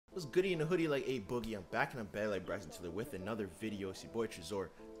What's goody in the hoodie like a boogie? I'm back in the bed like Bryson Tiller with another video. It's your boy Tresor.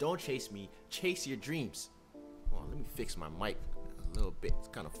 Don't chase me, chase your dreams. Well, let me fix my mic a little bit. It's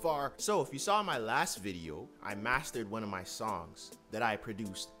kind of far. So if you saw my last video, I mastered one of my songs that I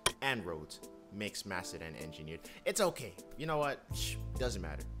produced and wrote, mixed, mastered, and engineered. It's okay. You know what? Doesn't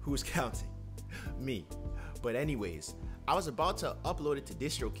matter. Who's counting? Me. But anyways, I was about to upload it to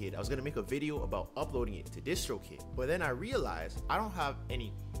DistroKid. I was gonna make a video about uploading it to DistroKid, but then I realized I don't have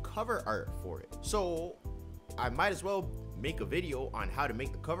any cover art for it. So I might as well make a video on how to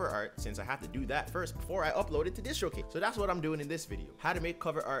make the cover art, since I have to do that first before I upload it to DistroKid. So that's what I'm doing in this video. How to make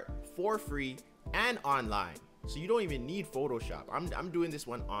cover art for free and online. So you don't even need Photoshop. I'm doing this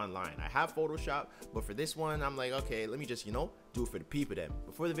one online. I have Photoshop, but for this one, I'm like, okay, let me just, do it for the people then.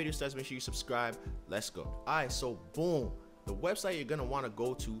 Before the video starts, make sure you subscribe. Let's go. All right, so boom. The website you're gonna wanna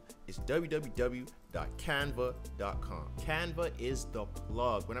go to is www.canva.com. Canva is the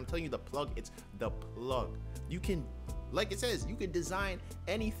plug. When I'm telling you the plug, it's the plug. You can, like it says, you can design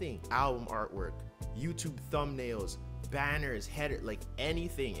anything. Album artwork, YouTube thumbnails, banners, header, like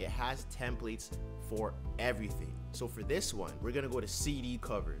anything. It has templates for everything. So for this one, we're gonna go to CD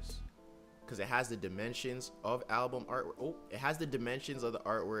covers because it has the dimensions of album artwork. Oh, it has the dimensions of the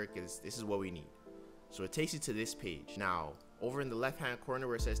artwork. This is what we need. So it takes you to this page. Now, over in the left-hand corner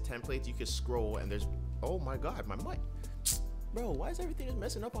where it says templates, you can scroll and there's, oh my God, my mic. Bro, why is everything just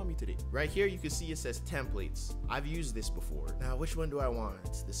messing up on me today? Right here, you can see it says templates. I've used this before. Now, which one do I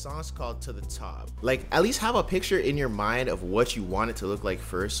want? The song's called To The Top. Like, at least have a picture in your mind of what you want it to look like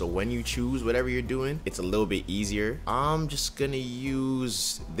first. So when you choose whatever you're doing, it's a little bit easier. I'm just gonna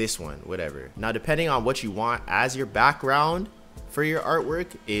use this one, whatever. Now, depending on what you want as your background for your artwork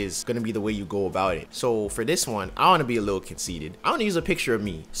is gonna be the way you go about it. So for this one, I wanna be a little conceited. I wanna use a picture of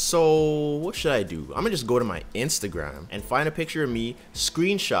me. So what should I do? I'm gonna just go to my Instagram and find a picture of me,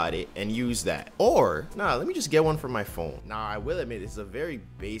 screenshot it, and use that. Or, nah, let me just get one from my phone. Now, I will admit, it's a very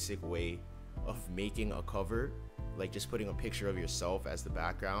basic way of making a cover, like just putting a picture of yourself as the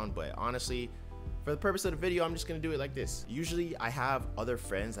background. But honestly, for the purpose of the video, I'm just gonna do it like this. Usually I have other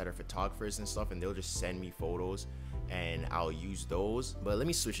friends that are photographers and stuff, and they'll just send me photos and I'll use those, but let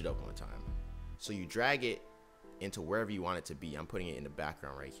me switch it up one time. So you drag it into wherever you want it to be. I'm putting it in the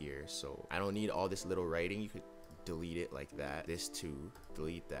background right here, so I don't need all this little writing. You could delete it like that. This too,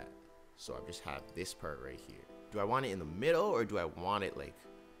 delete that. So I just have this part right here. Do I want it in the middle or do I want it like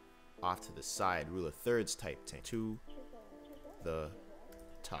off to the side, rule of thirds type thing? To the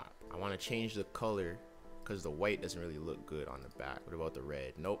top. I want to change the color because the white doesn't really look good on the back. What about the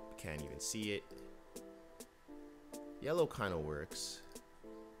red? Nope, can't even see it. Yellow kind of works.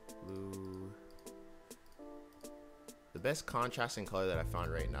 Blue. The best contrasting color that I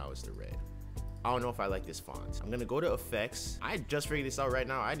found right now is the red. I don't know if I like this font. I'm gonna go to effects. I just figured this out right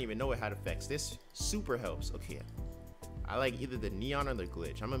now. I didn't even know it had effects. This super helps. Okay. I like either the neon or the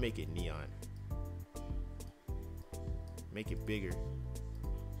glitch. I'm gonna make it neon. Make it bigger.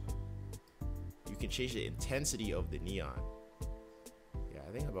 You can change the intensity of the neon. Yeah,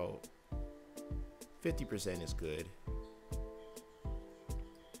 I think about 50% is good.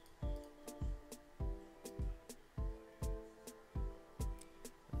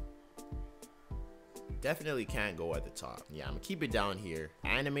 Definitely can't go at the top. Yeah, I'm gonna keep it down here.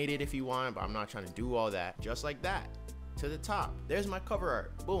 Animate it if you want, but I'm not trying to do all that. Just like that, to the top. There's my cover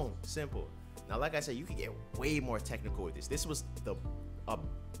art. Boom, simple. Now, like I said, you can get way more technical with this. This was a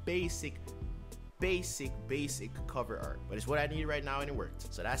basic cover art, but it's what I need right now and it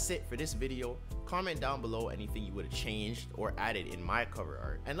worked. So that's it for this video. Comment down below anything you would have changed or added in my cover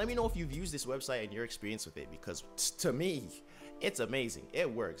art, and let me know if you've used this website and your experience with it, because to me it's amazing.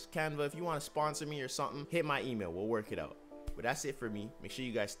 It works. Canva, if you want to sponsor me or something, hit my email, we'll work it out. But that's it for me. Make sure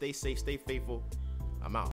you guys stay safe, stay faithful. I'm out.